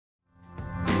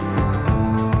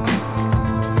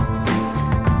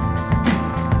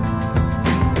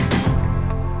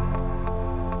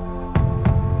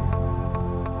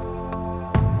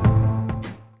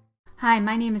Hi,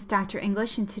 my name is Dr.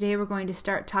 English, and today we're going to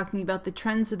start talking about the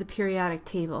trends of the periodic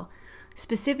table.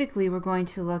 Specifically, we're going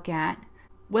to look at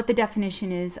what the definition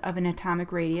is of an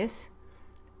atomic radius,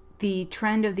 the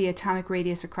trend of the atomic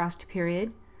radius across a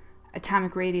period,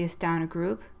 atomic radius down a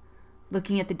group,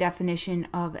 looking at the definition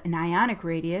of an ionic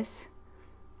radius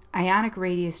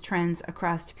trends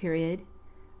across a period,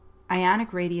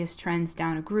 ionic radius trends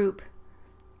down a group,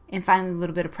 and finally a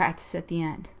little bit of practice at the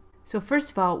end. So first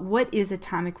of all, what is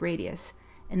atomic radius?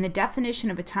 And the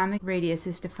definition of atomic radius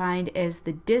is defined as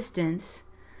the distance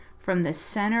from the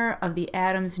center of the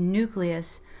atom's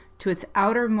nucleus to its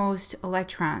outermost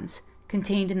electrons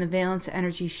contained in the valence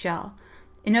energy shell.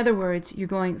 In other words, you're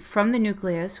going from the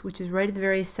nucleus, which is right at the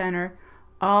very center,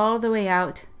 all the way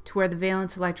out to where the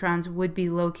valence electrons would be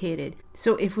located.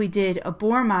 So if we did a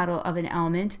Bohr model of an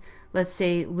element, let's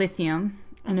say lithium,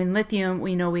 and in lithium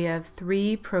we know we have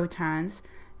 3 protons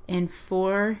and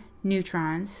 4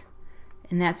 neutrons,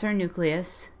 and that's our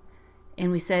nucleus. And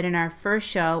we said in our first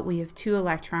shell we have 2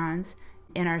 electrons.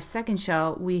 In our second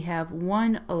shell we have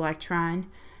 1 electron.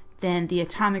 Then the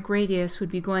atomic radius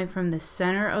would be going from the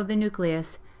center of the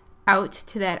nucleus out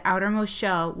to that outermost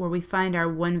shell where we find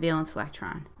our 1 valence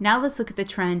electron. Now let's look at the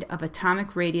trend of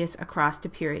atomic radius across a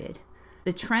period.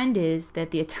 The trend is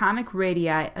that the atomic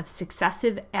radii of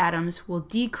successive atoms will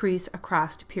decrease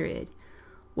across a period.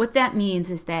 What that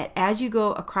means is that as you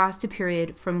go across the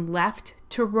period from left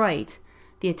to right,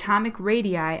 the atomic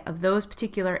radii of those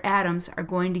particular atoms are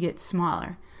going to get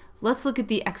smaller. Let's look at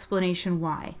the explanation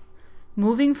why.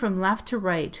 Moving from left to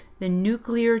right, the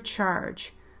nuclear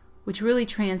charge, which really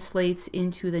translates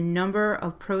into the number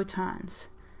of protons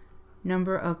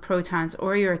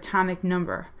or your atomic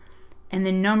number, and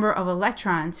the number of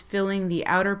electrons filling the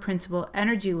outer principal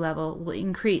energy level will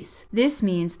increase. This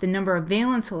means the number of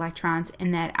valence electrons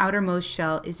in that outermost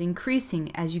shell is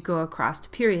increasing as you go across the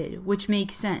period, which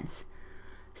makes sense.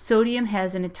 Sodium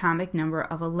has an atomic number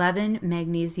of 11,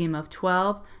 magnesium of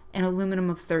 12, and aluminum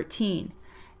of 13.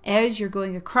 As you're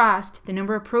going across, the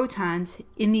number of protons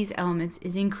in these elements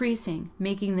is increasing,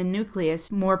 making the nucleus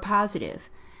more positive.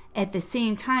 At the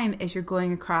same time as you're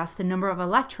going across, the number of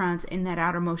electrons in that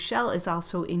outermost shell is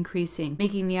also increasing,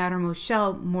 making the outermost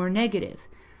shell more negative.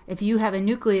 If you have a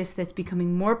nucleus that's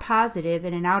becoming more positive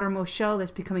and an outermost shell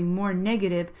that's becoming more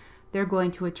negative, they're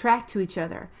going to attract to each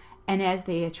other. And as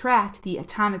they attract, the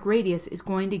atomic radius is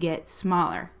going to get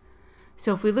smaller.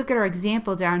 So if we look at our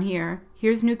example down here,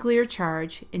 here's nuclear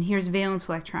charge and here's valence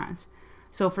electrons.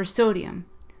 So for sodium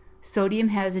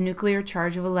has a nuclear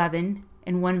charge of 11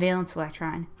 and 1 valence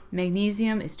electron.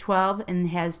 Magnesium is 12 and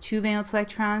has 2 valence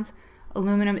electrons.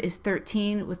 Aluminum is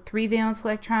 13 with 3 valence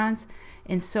electrons,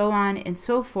 and so on and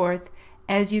so forth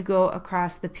as you go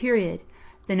across the period.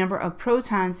 The number of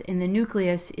protons in the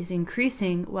nucleus is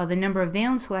increasing while the number of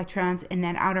valence electrons in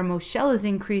that outermost shell is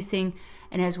increasing,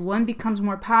 and as one becomes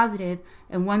more positive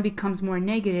and one becomes more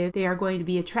negative, they are going to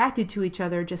be attracted to each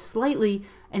other just slightly,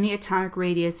 and the atomic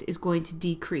radius is going to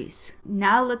decrease.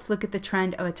 Now let's look at the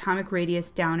trend of atomic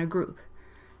radius down a group.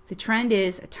 The trend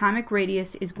is atomic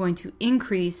radius is going to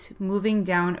increase moving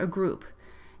down a group.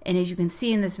 And as you can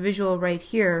see in this visual right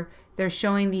here, they're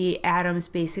showing the atoms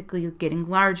basically getting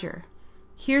larger.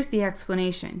 Here's the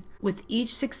explanation. With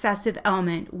each successive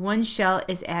element, 1 shell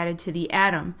is added to the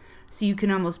atom. So you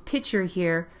can almost picture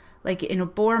here, like in a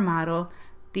Bohr model,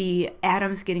 the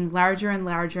atoms getting larger and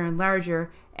larger and larger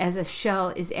as a shell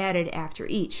is added after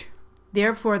each.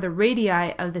 Therefore, the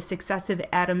radii of the successive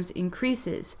atoms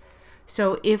increases.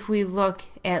 So if we look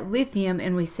at lithium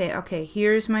and we say, okay,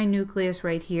 here's my nucleus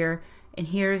right here, and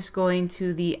here's going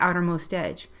to the outermost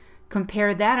edge.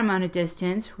 Compare that amount of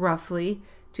distance, roughly,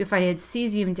 to if I had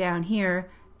cesium down here,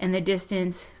 and the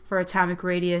distance for atomic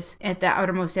radius at the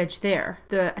outermost edge there.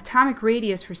 The atomic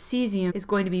radius for cesium is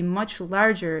going to be much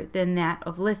larger than that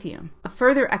of lithium. A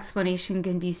further explanation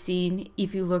can be seen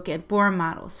if you look at Bohr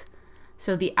models.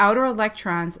 So the outer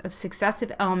electrons of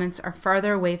successive elements are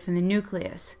farther away from the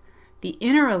nucleus. The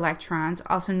inner electrons,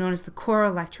 also known as the core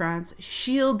electrons,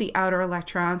 shield the outer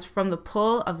electrons from the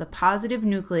pull of the positive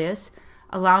nucleus,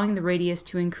 allowing the radius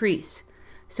to increase.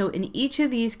 So in each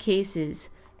of these cases,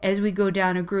 as we go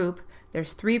down a group,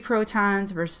 there's 3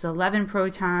 protons versus 11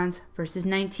 protons versus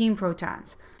 19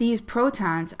 protons. These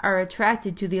protons are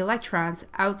attracted to the electrons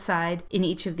outside in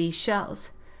each of these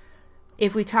shells.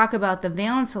 If we talk about the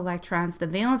valence electrons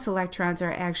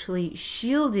are actually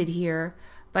shielded here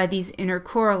by these inner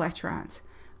core electrons.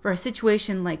 For a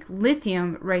situation like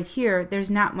lithium right here,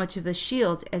 there's not much of a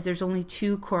shield as there's only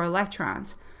 2 core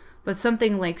electrons. But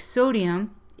something like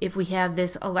sodium, if we have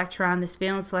this electron, this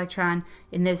valence electron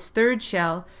in this 3rd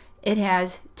shell, it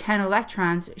has 10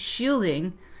 electrons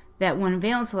shielding that one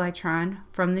valence electron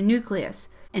from the nucleus.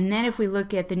 And then if we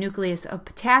look at the nucleus of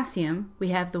potassium, we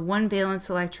have the one valence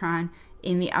electron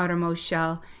in the outermost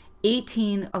shell.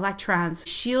 18 electrons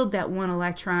shield that one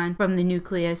electron from the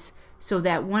nucleus, so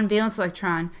that one valence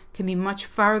electron can be much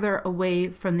farther away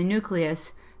from the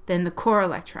nucleus than the core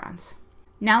electrons.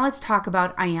 Now let's talk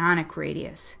about ionic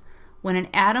radius. When an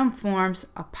atom forms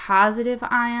a positive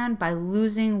ion by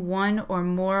losing one or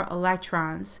more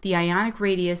electrons, the ionic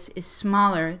radius is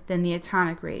smaller than the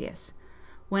atomic radius.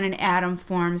 When an atom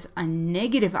forms a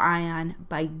negative ion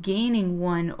by gaining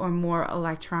one or more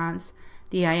electrons,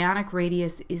 the ionic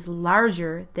radius is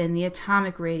larger than the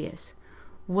atomic radius.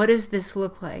 What does this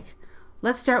look like?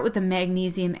 Let's start with the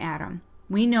magnesium atom.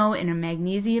 We know in a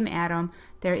magnesium atom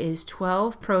there is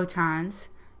 12 protons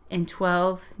and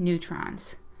 12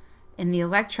 neutrons. And the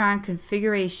electron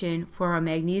configuration for a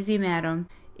magnesium atom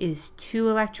is 2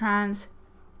 electrons,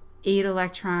 8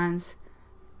 electrons,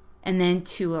 and then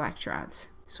 2 electrons.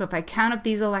 So if I count up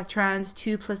these electrons,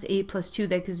 2 plus 8 plus 2,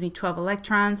 that gives me 12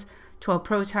 electrons, 12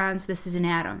 protons. This is an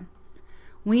atom.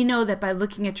 We know that by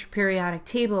looking at your periodic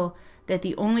table that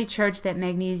the only charge that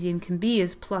magnesium can be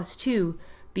is +2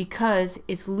 because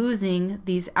it's losing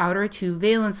these outer 2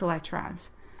 valence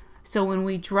electrons. So when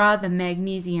we draw the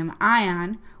magnesium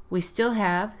ion, we still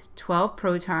have 12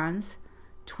 protons,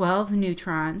 12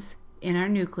 neutrons in our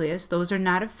nucleus. Those are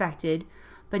not affected.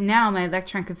 But now my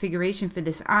electron configuration for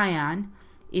this ion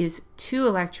is 2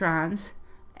 electrons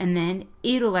and then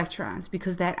 8 electrons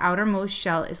because that outermost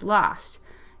shell is lost.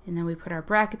 And then we put our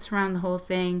brackets around the whole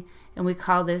thing and we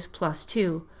call this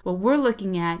 +2. What we're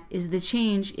looking at is the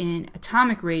change in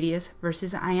atomic radius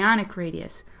versus ionic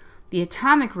radius. The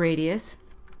atomic radius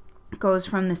goes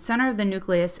from the center of the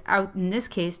nucleus out, in this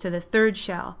case, to the third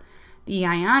shell. The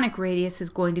ionic radius is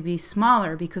going to be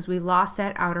smaller because we lost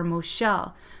that outermost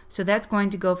shell. So that's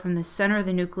going to go from the center of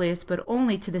the nucleus but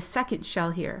only to the second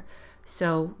shell here.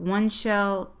 So 1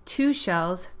 shell, 2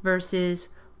 shells versus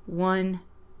 1,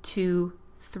 2,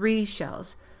 3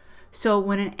 shells. So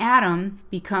when an atom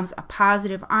becomes a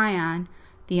positive ion,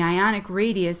 the ionic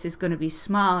radius is going to be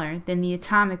smaller than the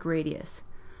atomic radius.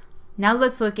 Now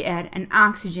let's look at an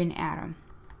oxygen atom.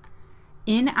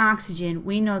 In oxygen,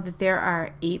 we know that there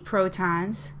are 8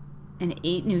 protons and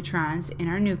 8 neutrons in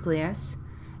our nucleus,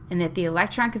 and that the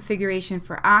electron configuration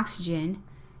for oxygen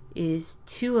is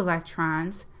 2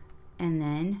 electrons and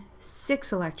then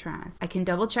 6 electrons. I can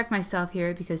double check myself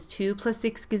here because 2 plus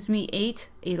 6 gives me 8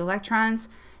 electrons,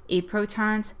 8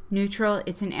 protons, neutral,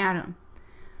 it's an atom.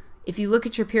 If you look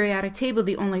at your periodic table,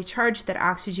 the only charge that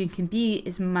oxygen can be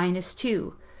is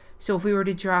 -2. So if we were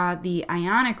to draw the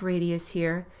ionic radius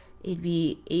here, it'd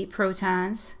be 8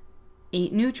 protons,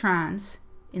 8 neutrons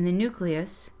in the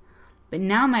nucleus. But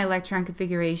now my electron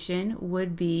configuration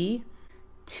would be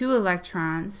 2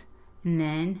 electrons and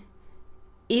then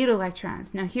 8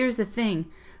 electrons. Now here's the thing,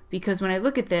 because when I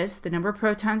look at this, the number of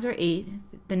protons are 8,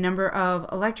 the number of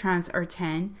electrons are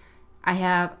 10. I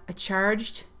have a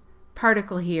charged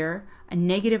particle here, a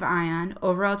negative ion,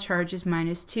 overall charge is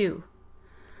 -2.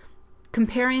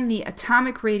 Comparing the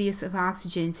atomic radius of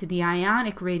oxygen to the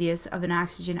ionic radius of an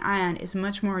oxygen ion is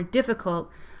much more difficult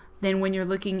than when you're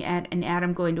looking at an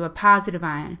atom going to a positive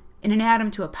ion. In an atom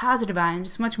to a positive ion,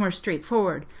 it's much more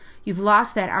straightforward. You've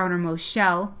lost that outermost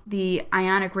shell, the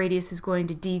ionic radius is going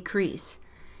to decrease.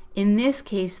 In this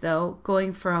case, though,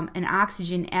 going from an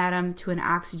oxygen atom to an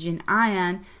oxygen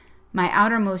ion, my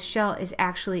outermost shell is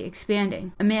actually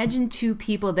expanding. Imagine 2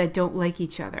 people that don't like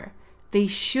each other. They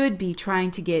should be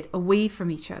trying to get away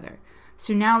from each other.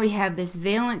 So now we have this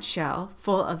valence shell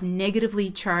full of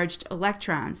negatively charged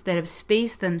electrons that have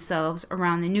spaced themselves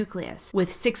around the nucleus,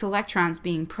 with 6 electrons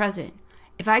being present.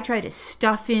 If I try to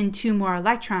stuff in 2 more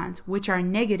electrons, which are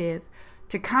negative,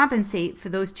 to compensate for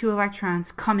those 2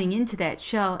 electrons coming into that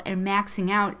shell and maxing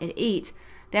out at 8,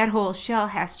 that whole shell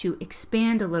has to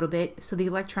expand a little bit so the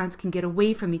electrons can get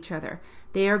away from each other.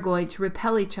 They are going to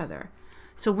repel each other.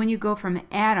 So when you go from an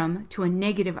atom to a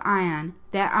negative ion,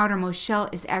 that outermost shell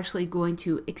is actually going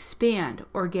to expand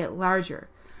or get larger.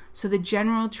 So the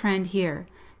general trend here,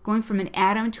 going from an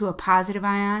atom to a positive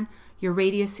ion, your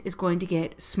radius is going to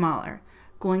get smaller.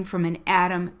 Going from an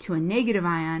atom to a negative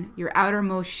ion, your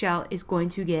outermost shell is going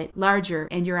to get larger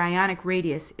and your ionic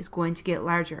radius is going to get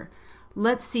larger.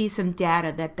 Let's see some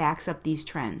data that backs up these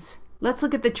trends. Let's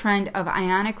look at the trend of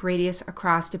ionic radius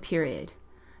across a period.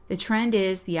 The trend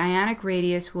is the ionic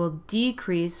radius will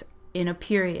decrease in a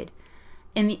period.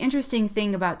 And the interesting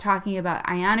thing about talking about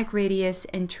ionic radius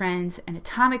and trends and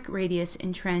atomic radius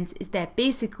and trends is that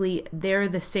basically they're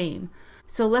the same.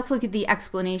 So let's look at the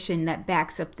explanation that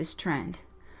backs up this trend.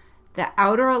 The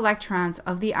outer electrons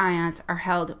of the ions are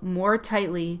held more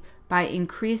tightly by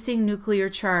increasing nuclear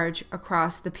charge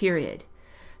across the period.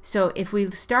 So if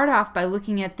we start off by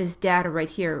looking at this data right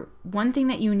here, one thing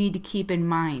that you need to keep in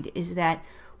mind is that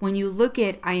when you look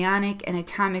at ionic and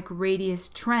atomic radius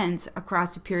trends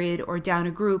across a period or down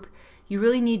a group, you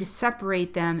really need to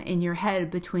separate them in your head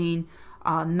between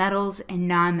metals and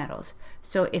nonmetals.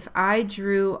 So if I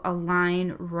drew a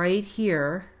line right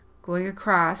here going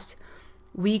across,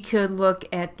 we could look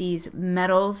at these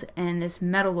metals and this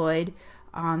metalloid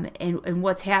and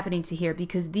what's happening to here,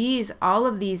 because all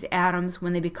of these atoms,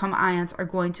 when they become ions, are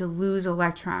going to lose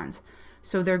electrons.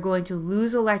 So they're going to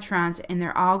lose electrons, and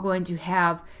they're all going to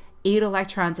have 8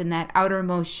 electrons in that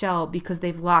outermost shell because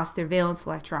they've lost their valence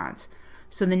electrons.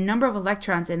 So the number of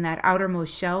electrons in that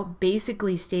outermost shell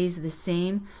basically stays the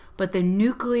same, but the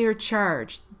nuclear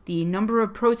charge, the number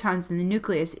of protons in the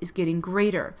nucleus, is getting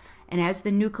greater. And as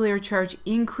the nuclear charge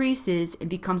increases and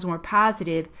becomes more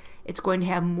positive, it's going to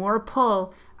have more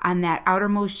pull on that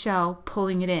outermost shell,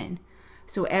 pulling it in.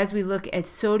 So as we look at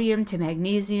sodium to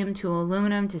magnesium to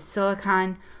aluminum to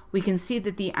silicon, we can see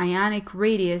that the ionic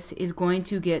radius is going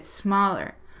to get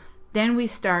smaller. Then we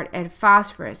start at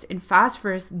phosphorus, and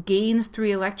phosphorus gains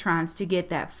 3 electrons to get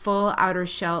that full outer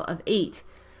shell of 8.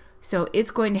 So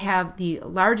it's going to have the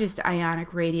largest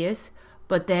ionic radius,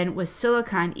 but then with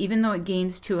silicon, even though it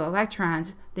gains 2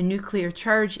 electrons, the nuclear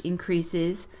charge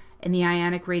increases and the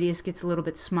ionic radius gets a little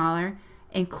bit smaller,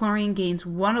 and chlorine gains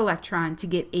 1 electron to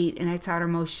get 8 in its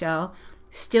outermost shell,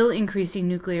 still increasing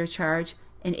nuclear charge,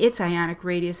 and its ionic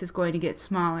radius is going to get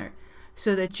smaller.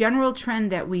 So the general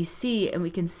trend that we see, and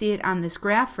we can see it on this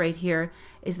graph right here,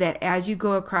 is that as you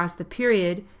go across the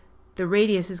period, the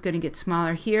radius is going to get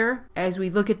smaller here as we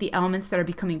look at the elements that are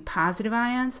becoming positive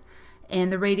ions,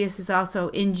 and the radius is also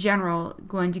in general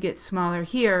going to get smaller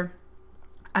here,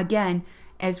 again,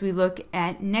 as we look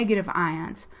at negative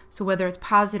ions. So whether it's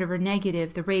positive or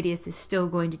negative, the radius is still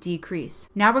going to decrease.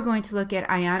 Now we're going to look at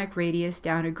ionic radius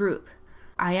down a group.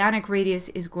 Ionic radius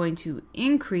is going to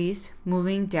increase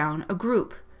moving down a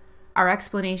group. Our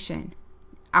explanation: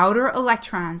 outer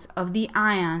electrons of the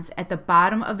ions at the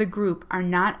bottom of the group are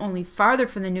not only farther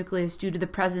from the nucleus due to the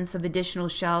presence of additional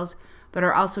shells, but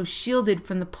are also shielded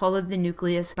from the pull of the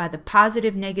nucleus by the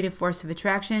positive-negative force of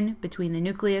attraction between the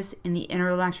nucleus and the inner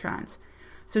electrons.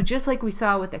 So just like we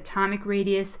saw with atomic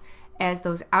radius, as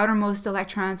those outermost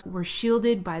electrons were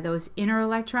shielded by those inner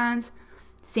electrons,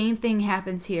 same thing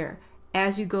happens here.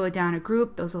 As you go down a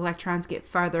group, those electrons get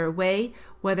farther away,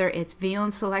 whether it's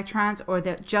valence electrons or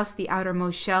just the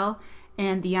outermost shell,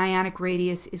 and the ionic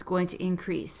radius is going to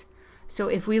increase. So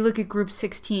if we look at group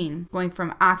 16, going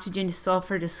from oxygen to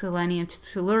sulfur to selenium to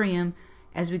tellurium,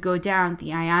 as we go down,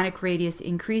 the ionic radius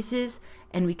increases,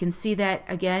 and we can see that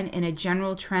again in a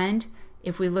general trend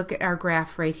if we look at our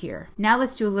graph right here. Now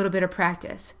let's do a little bit of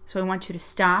practice. So I want you to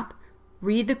stop,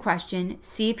 read the question,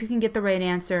 see if you can get the right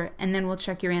answer, and then we'll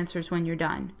check your answers when you're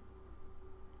done.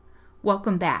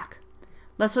 Welcome back.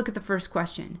 Let's look at the first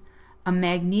question. A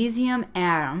magnesium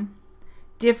atom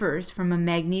differs from a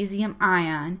magnesium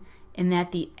ion in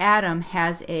that the atom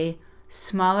has a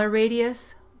smaller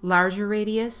radius, larger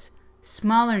radius,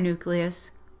 smaller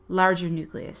nucleus, larger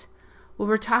nucleus. Well,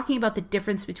 we're talking about the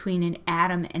difference between an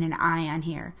atom and an ion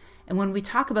here. And when we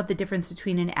talk about the difference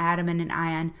between an atom and an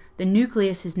ion, the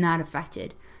nucleus is not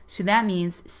affected. So that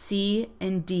means C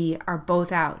and D are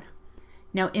both out.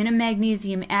 Now in a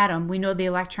magnesium atom, we know the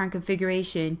electron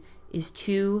configuration is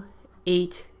 2,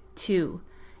 8, 2.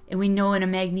 And we know in a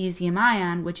magnesium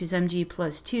ion, which is Mg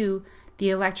plus 2, the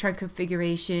electron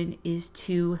configuration is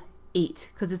 2, 8,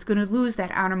 because it's going to lose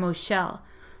that outermost shell.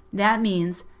 That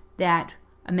means that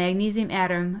a magnesium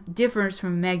atom differs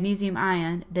from a magnesium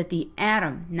ion, that the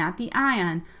atom, not the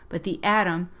ion, but the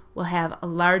atom will have a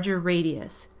larger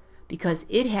radius because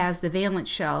it has the valence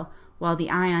shell while the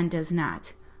ion does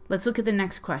not. Let's look at the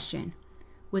next question.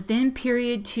 Within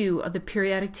period 2 of the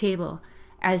periodic table,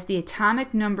 as the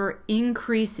atomic number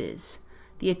increases,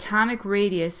 the atomic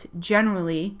radius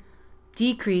generally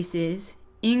decreases,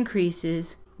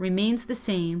 increases, remains the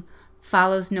same,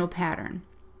 follows no pattern.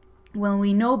 Well,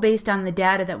 we know based on the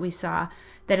data that we saw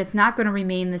that it's not going to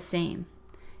remain the same.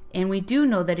 And we do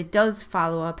know that it does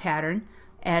follow a pattern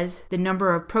as the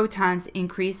number of protons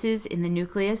increases in the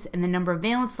nucleus and the number of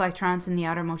valence electrons in the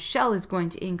outermost shell is going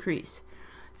to increase.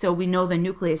 So we know the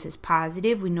nucleus is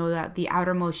positive, we know that the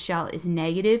outermost shell is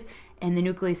negative, and the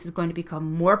nucleus is going to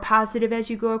become more positive as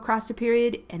you go across the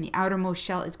period, and the outermost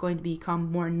shell is going to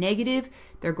become more negative.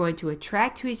 They're going to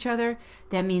attract to each other.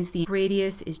 That means the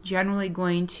radius is generally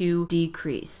going to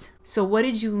decrease. So what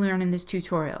did you learn in this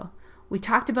tutorial? We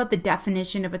talked about the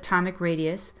definition of atomic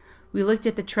radius. We looked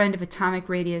at the trend of atomic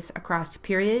radius across a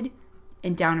period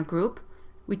and down a group.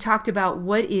 We talked about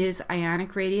what is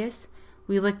ionic radius.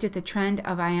 We looked at the trend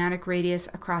of ionic radius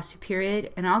across a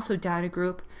period and also down a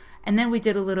group, and then we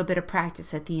did a little bit of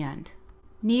practice at the end.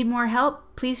 Need more help?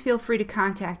 Please feel free to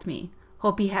contact me.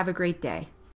 Hope you have a great day.